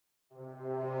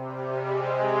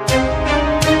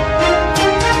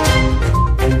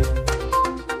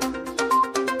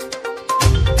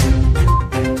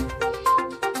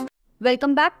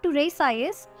Welcome back to RACE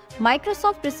IAS.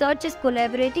 Microsoft Research is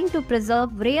collaborating to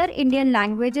preserve rare Indian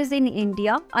languages in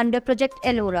India under Project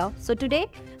ELLORA. So today,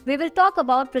 we will talk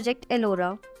about Project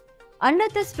ELLORA. Under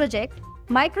this project,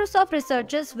 Microsoft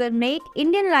researchers will make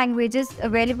Indian languages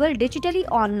available digitally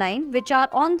online which are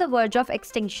on the verge of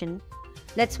extinction.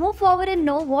 Let's move forward and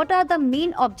know what are the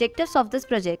main objectives of this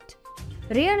project.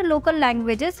 Rare local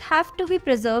languages have to be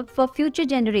preserved for future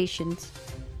generations.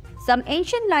 Some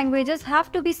ancient languages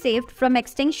have to be saved from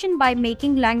extinction by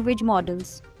making language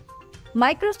models.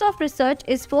 Microsoft Research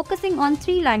is focusing on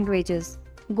 3 languages: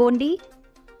 Gondi,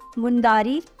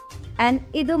 Mundari, and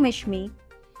𝐤𝐸.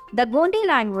 The Gondi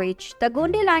language. The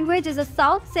Gondi language is a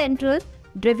South-Central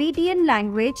Dravidian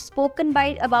language spoken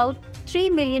by about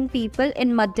 3 million people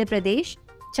in Madhya Pradesh,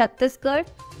 Chhattisgarh,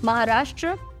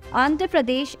 Maharashtra, Andhra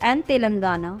Pradesh, and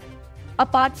Telangana.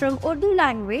 Apart from Urdu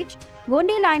language,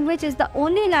 Gondi language is the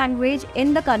only language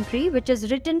in the country which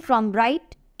is written from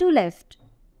right to left.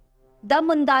 The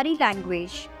Mundari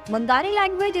language. Mundari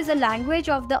language is a language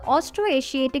of the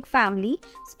Austroasiatic family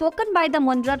spoken by the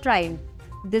Mundra tribe.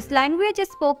 This language is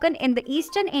spoken in the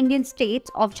eastern Indian states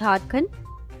of Jharkhand,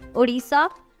 Odisha,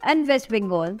 and West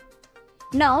Bengal.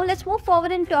 Now let's move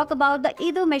forward and talk about the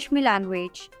𝐤𝐸𝐸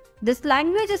language. This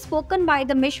language is spoken by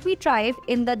the Mishmi tribe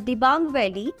in the Dibang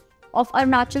Valley of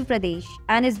Arunachal Pradesh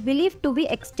and is believed to be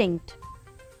extinct.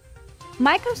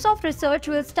 Microsoft Research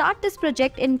will start this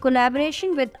project in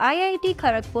collaboration with IIT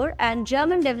Kharagpur and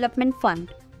German Development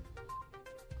Fund.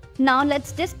 Now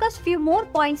let's discuss few more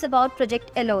points about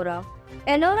Project ELLORA.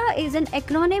 ELLORA is an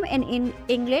acronym in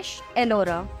English.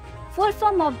 ELLORA. Full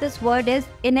form of this word is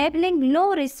Enabling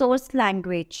Low Resource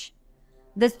Language.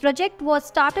 This project was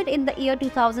started in the year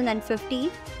 2015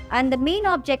 and the main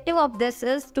objective of this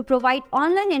is to provide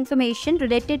online information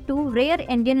related to rare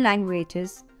Indian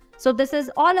languages. So this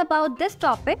is all about this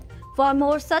topic. For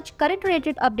more such current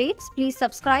related updates, please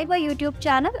subscribe our YouTube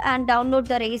channel and download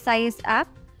the RACE IAS app.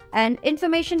 And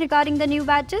information regarding the new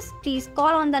batches, please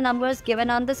call on the numbers given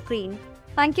on the screen.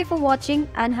 Thank you for watching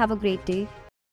and have a great day.